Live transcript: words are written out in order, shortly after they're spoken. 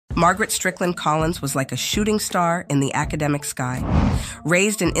Margaret Strickland Collins was like a shooting star in the academic sky.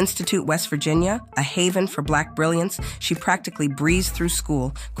 Raised in Institute, West Virginia, a haven for Black brilliance, she practically breezed through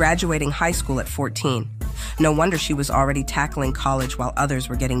school, graduating high school at 14. No wonder she was already tackling college while others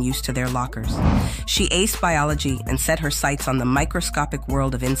were getting used to their lockers. She aced biology and set her sights on the microscopic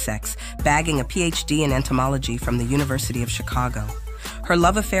world of insects, bagging a Ph.D. in entomology from the University of Chicago. Her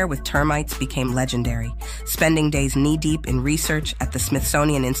love affair with termites became legendary, spending days knee-deep in research at the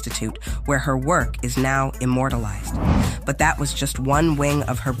Smithsonian Institute, where her work is now immortalized. But that was just one wing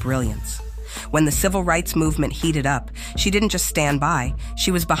of her brilliance. When the civil rights movement heated up, she didn't just stand by.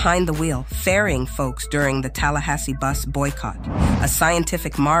 She was behind the wheel, ferrying folks during the Tallahassee bus boycott. A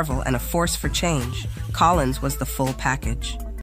scientific marvel and a force for change, Collins was the full package.